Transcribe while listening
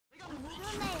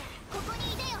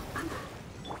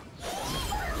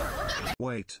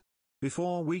Wait.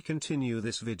 Before we continue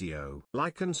this video,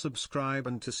 like and subscribe,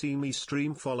 and to see me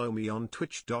stream follow me on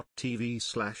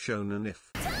twitch.tv/onanif.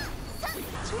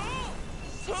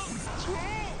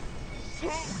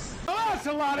 That's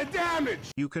a lot of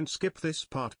damage! You can skip this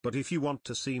part, but if you want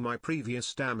to see my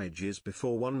previous damages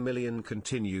before 1 million,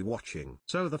 continue watching.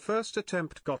 So the first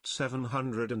attempt got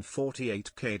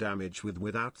 748k damage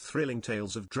without Thrilling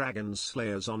Tales of Dragon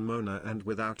Slayers on Mona and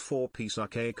without 4-piece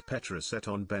Archaic Petra set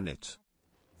on Bennett.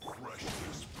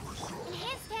 Enhanced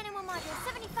Animal Module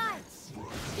 75!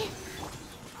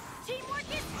 Teamwork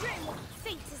is dreamwork!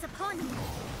 Fate is upon you!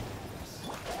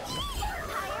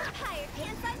 Higher,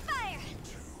 pants on fire!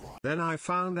 Then I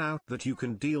found out that you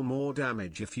can deal more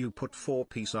damage if you put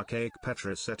 4-piece Archaic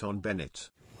Petra set on Bennett.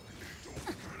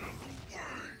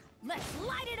 Let's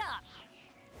light it up!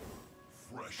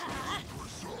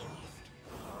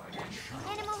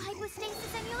 Animal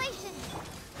hypostasis emulation!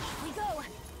 Here we go!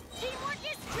 Teamwork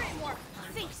is dreamwork!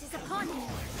 Fate is upon you!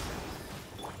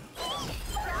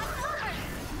 Frost over!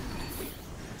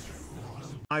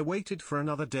 I waited for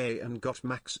another day and got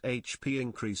max HP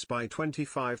increase by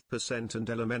 25% and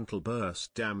elemental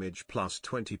burst damage plus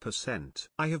 20%.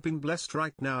 I have been blessed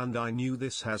right now, and I knew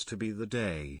this has to be the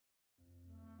day.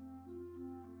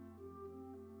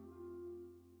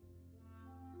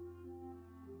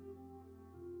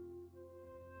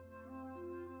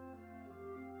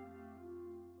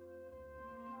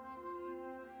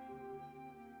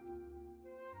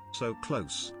 So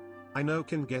close. I know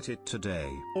can get it today.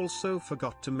 Also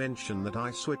forgot to mention that I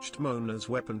switched Mona's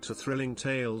weapon to Thrilling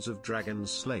Tales of Dragon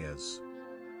Slayers.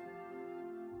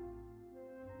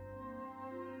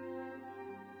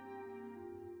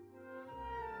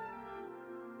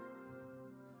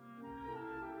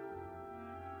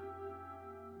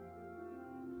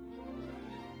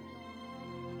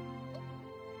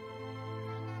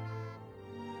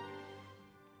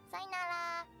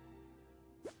 Sayonara!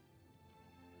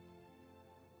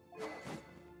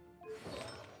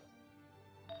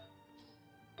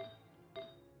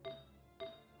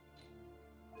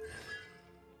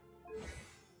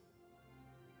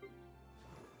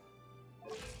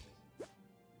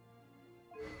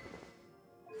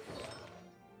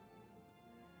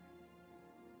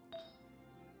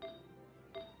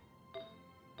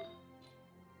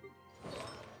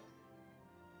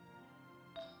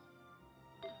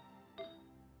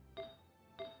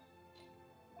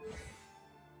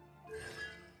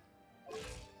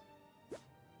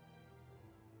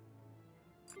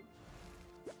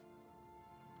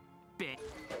 Bit.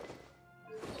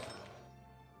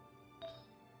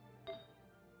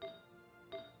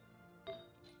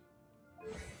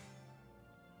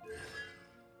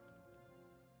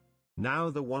 Now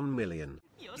the 1 million.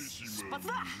 よし、出発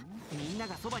だ。みんな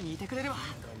がそばにいてくれれば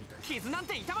傷なん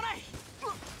て痛まない。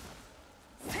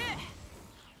せえ、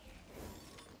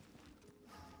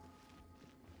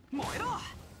燃えろ。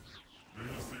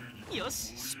よ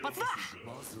し、出発だ。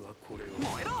燃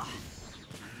えろ。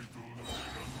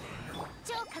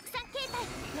超拡散形態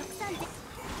630。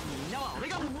みんなは俺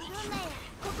が。どんなや